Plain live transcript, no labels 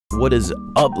What is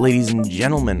up, ladies and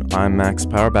gentlemen? I'm Max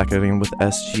Power, back again with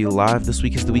SG Live. This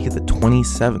week is the week of the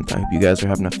 27th. I hope you guys are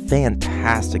having a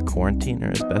fantastic quarantine,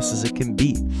 or as best as it can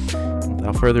be.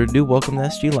 Without further ado, welcome to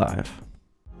SG Live.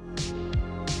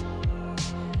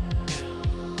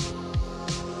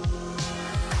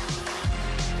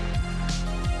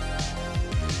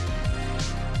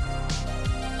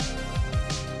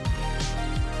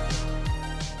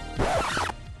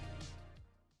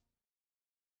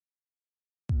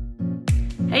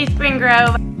 Hey, Spring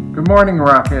Grove. Good morning,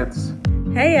 Rockets.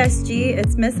 Hey, SG,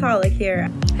 it's Miss Hollick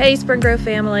here. Hey, Spring Grove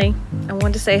family. I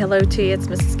wanted to say hello to you. It's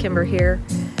Mrs. Kimber here.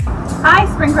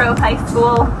 Hi, Spring Grove High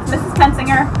School. Mrs.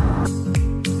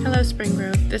 Pensinger. Hello, Spring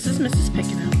Grove. This is Mrs.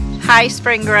 Pickino. Hi,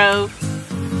 Spring Grove.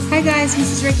 Hi guys,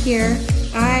 Mrs. Rick here.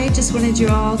 I just wanted you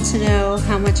all to know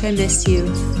how much I missed you.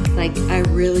 Like, I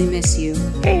really miss you.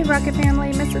 Hey, Rocket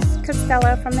family. Mrs.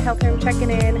 Costello from the health room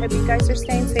checking in. Hope you guys are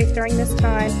staying safe during this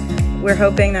time. We're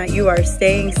hoping that you are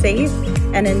staying safe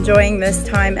and enjoying this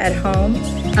time at home.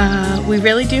 We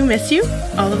really do miss you.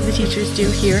 All of the teachers do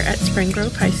here at Spring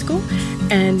Grove High School,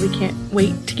 and we can't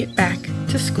wait to get back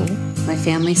to school. My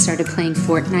family started playing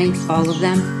Fortnite, all of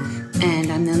them,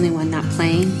 and I'm the only one not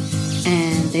playing,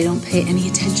 and they don't pay any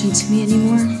attention to me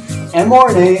anymore.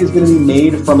 mRNA is going to be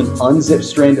made from an unzipped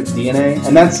strand of DNA,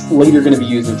 and that's later going to be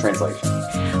used in translation.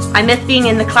 I miss being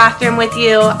in the classroom with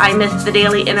you. I miss the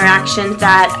daily interactions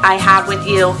that I have with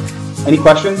you. Any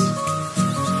questions?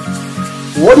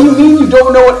 What do you mean you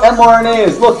don't know what mRNA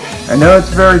is? Look, I know it's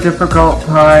a very difficult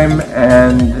time,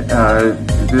 and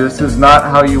this is not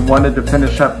how you wanted to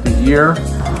finish up the year.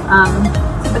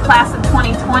 To the class of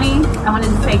 2020, I wanted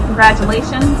to say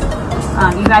congratulations.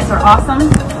 You guys are awesome.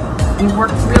 You've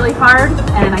worked really hard,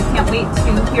 and I can't wait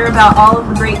to hear about all of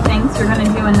the great things you're going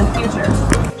to do in the future.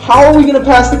 how are we going to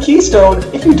pass the Keystone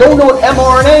if you don't know what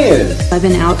mRNA is? I've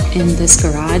been out in this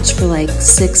garage for like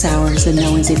 6 hours and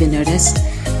no one's even noticed.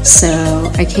 So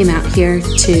I came out here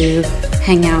to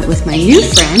hang out with my new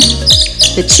friend,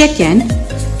 the chicken.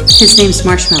 His name's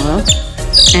Marshmallow.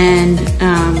 And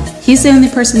he's the only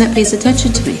person that pays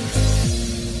attention to me.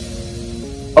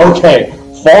 Okay,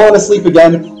 falling asleep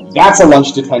again, that's a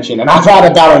lunch detention, and I've had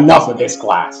about enough of this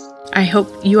class. I hope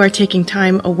you are taking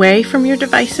time away from your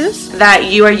devices. That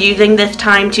you are using this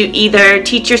time to either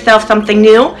teach yourself something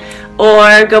new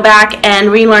or go back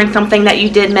and relearn something that you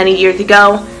did many years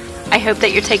ago. I hope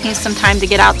that you're taking some time to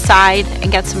get outside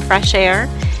and get some fresh air.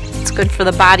 It's good for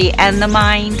the body and the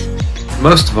mind.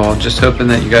 Most of all, just hoping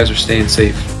that you guys are staying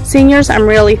safe. Seniors, I'm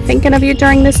really thinking of you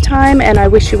during this time, and I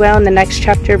wish you well in the next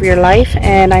chapter of your life,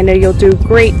 and I know you'll do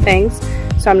great things,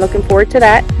 so I'm looking forward to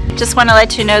that. Just want to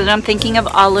let you know that I'm thinking of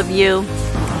all of you.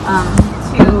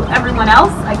 To everyone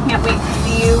else, I can't wait to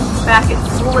see you back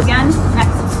at school again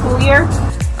next school year.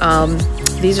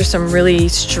 These are some really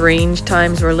strange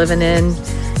times we're living in,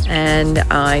 and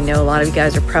I know a lot of you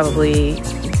guys are probably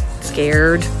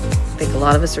scared. I think a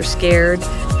lot of us are scared.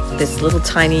 This little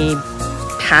tiny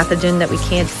pathogen that we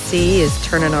can't see is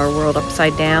turning our world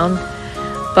upside down,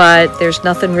 but there's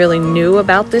nothing really new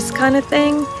about this kind of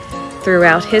thing.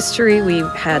 Throughout history,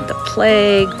 we've had the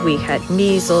plague, we had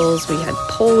measles, we had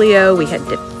polio, we had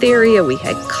diphtheria, we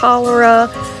had cholera.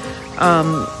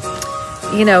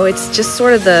 You know, it's just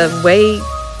sort of the way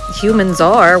humans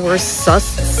are. We're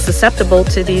susceptible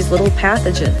to these little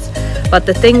pathogens. But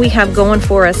the thing we have going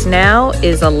for us now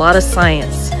is a lot of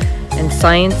science. And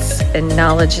science and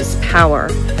knowledge is power.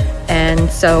 And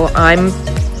so I'm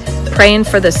praying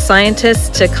for the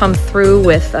scientists to come through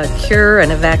with a cure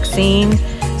and a vaccine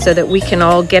so that we can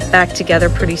all get back together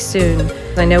pretty soon.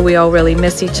 I know we all really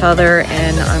miss each other,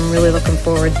 and I'm really looking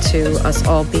forward to us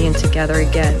all being together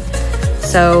again.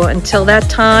 So until that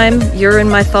time, you're in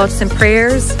my thoughts and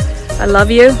prayers. I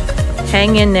love you.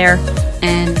 Hang in there.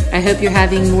 And I hope you're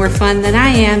having more fun than I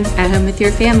am at home with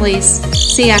your families.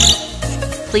 See ya.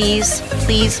 Please,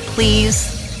 please, please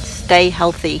stay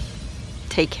healthy.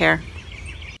 Take care.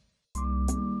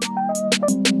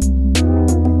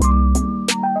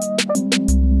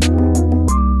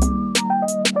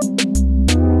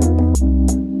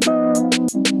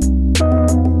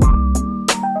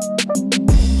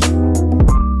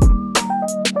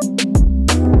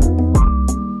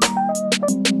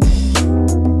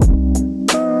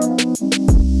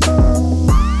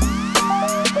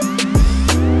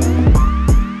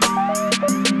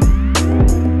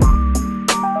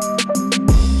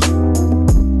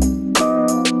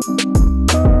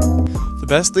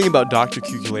 best thing about Dr.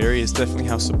 Cugliari is definitely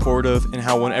how supportive and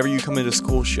how whenever you come into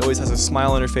school, she always has a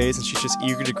smile on her face and she's just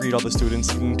eager to greet all the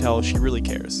students. You can tell she really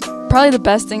cares. Probably the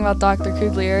best thing about Dr.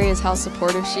 Cugliari is how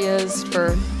supportive she is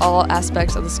for all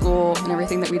aspects of the school and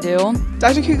everything that we do.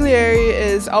 Dr. Cugliari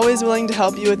is always willing to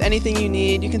help you with anything you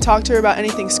need. You can talk to her about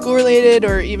anything school related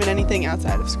or even anything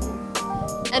outside of school.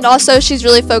 And also, she's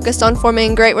really focused on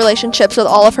forming great relationships with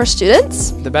all of her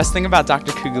students. The best thing about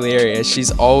Dr. Cugliari is she's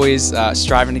always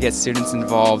striving to get students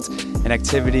involved in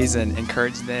activities and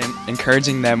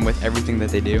encouraging them with everything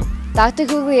that they do. Dr.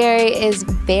 Cugliari is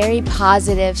very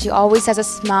positive. She always has a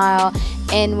smile,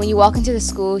 and when you walk into the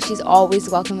school, she's always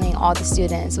welcoming all the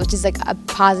students, which is like a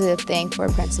positive thing for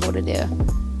a principal to do.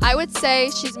 I would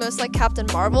say she's most like Captain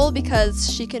Marvel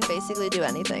because she can basically do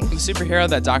anything. The superhero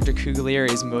that Dr.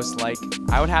 Cugliari is most like,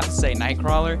 I would have to say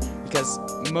Nightcrawler, because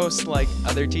most like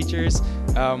other teachers,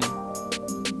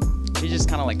 she just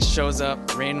kind of like shows up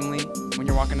randomly when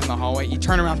you're walking in the hallway. You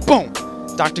turn around, boom,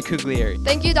 Dr. Cugliari.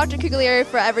 Thank you, Dr. Cugliari,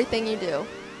 for everything you do.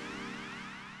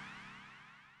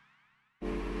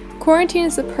 Quarantine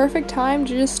is the perfect time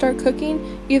to just start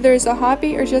cooking, either as a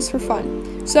hobby or just for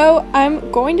fun. So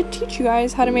I'm going to teach you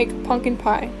guys how to make pumpkin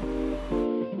pie.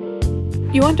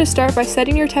 You want to start by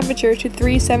setting your temperature to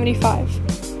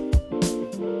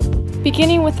 375.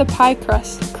 Beginning with the pie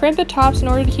crust, crimp the tops in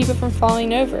order to keep it from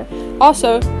falling over.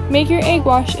 Also, make your egg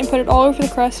wash and put it all over the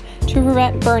crust to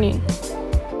prevent burning.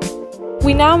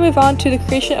 We now move on to the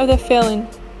creation of the filling.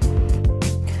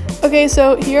 Okay,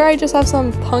 so here I just have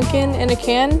some pumpkin in a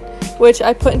can, which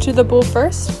I put into the bowl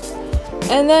first.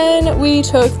 And then we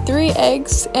took 3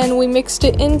 eggs and we mixed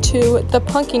it into the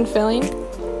pumpkin filling.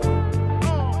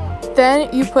 Then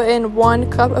you put in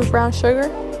 1 cup of brown sugar,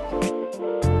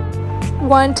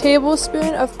 1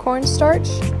 tablespoon of cornstarch,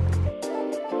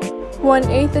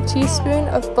 1/8 a teaspoon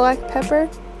of black pepper,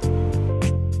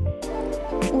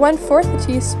 1/4 a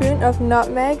teaspoon of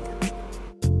nutmeg,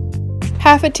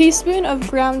 1/2 a teaspoon of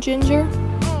ground ginger,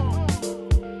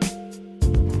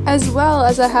 as well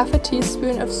as 1/2 a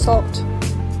teaspoon of salt,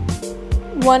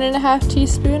 1.5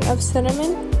 teaspoon of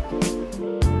cinnamon.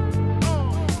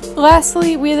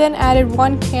 Lastly, we then added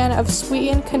 1 can of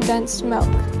sweetened condensed milk.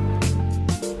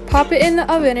 Pop it in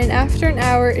the oven, and after an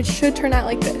hour it should turn out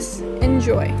like this.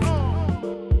 Enjoy!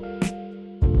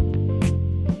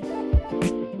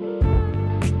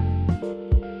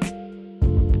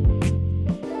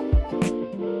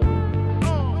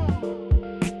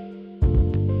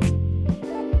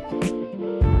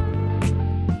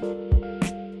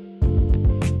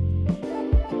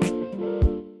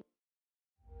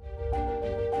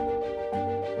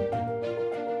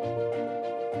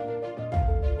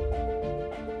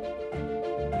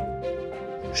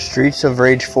 Streets of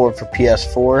Rage 4 for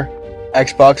PS4,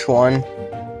 Xbox One,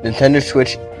 Nintendo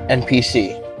Switch, and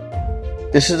PC.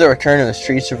 This is the return of the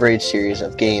Streets of Rage series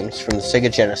of games from the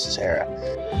Sega Genesis era.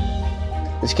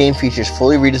 This game features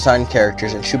fully redesigned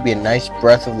characters and should be a nice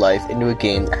breath of life into a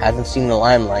game that hasn't seen the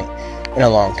limelight in a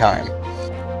long time.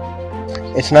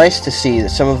 It's nice to see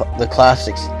that some of the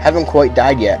classics haven't quite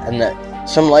died yet and that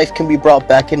some life can be brought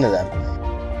back into them.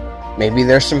 Maybe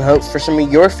there's some hope for some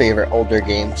of your favorite older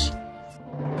games.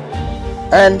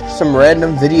 And some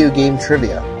random video game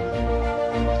trivia.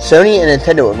 Sony and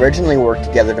Nintendo originally worked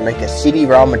together to make a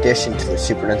CD-ROM addition to the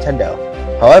Super Nintendo.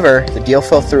 However, the deal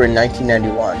fell through in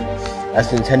 1991, as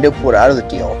Nintendo pulled out of the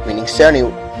deal, meaning Sony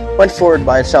went forward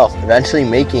by itself, eventually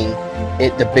making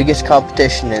it the biggest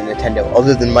competition in Nintendo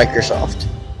other than Microsoft.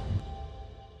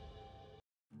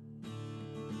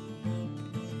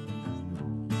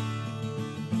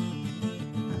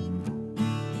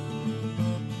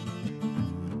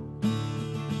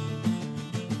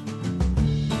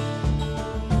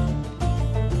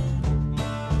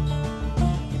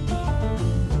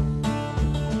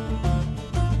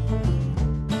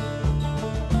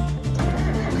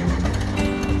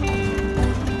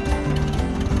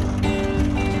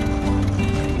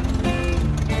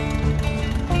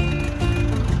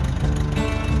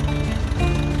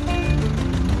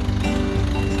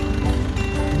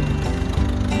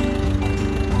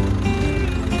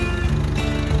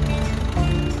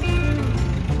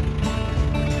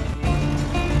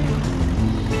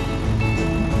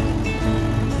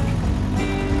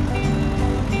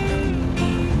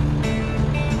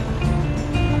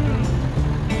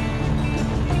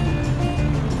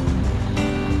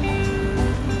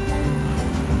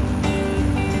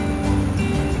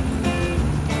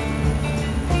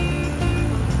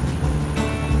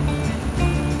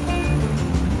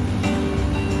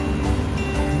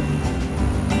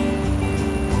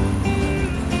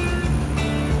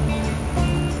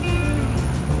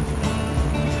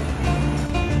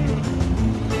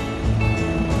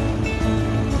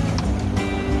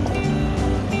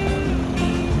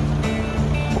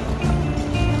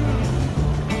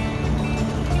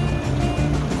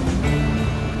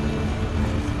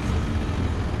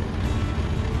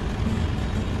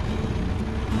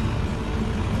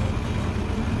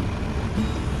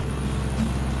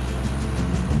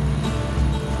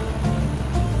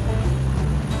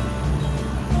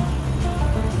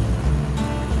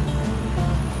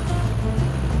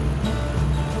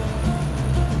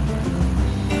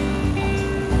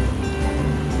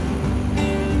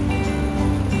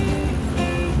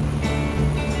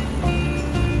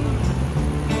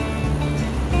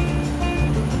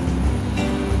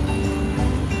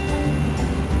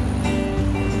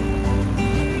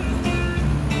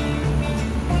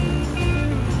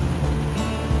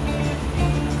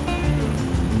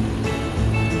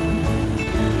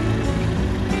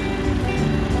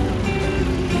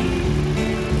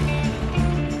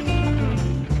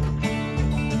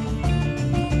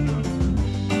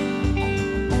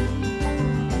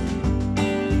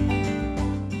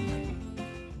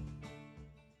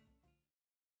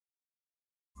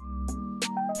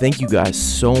 thank you guys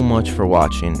so much for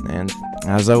watching, and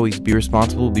as always, be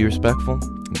responsible, be respectful,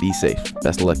 and be safe.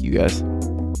 Best of luck, you guys.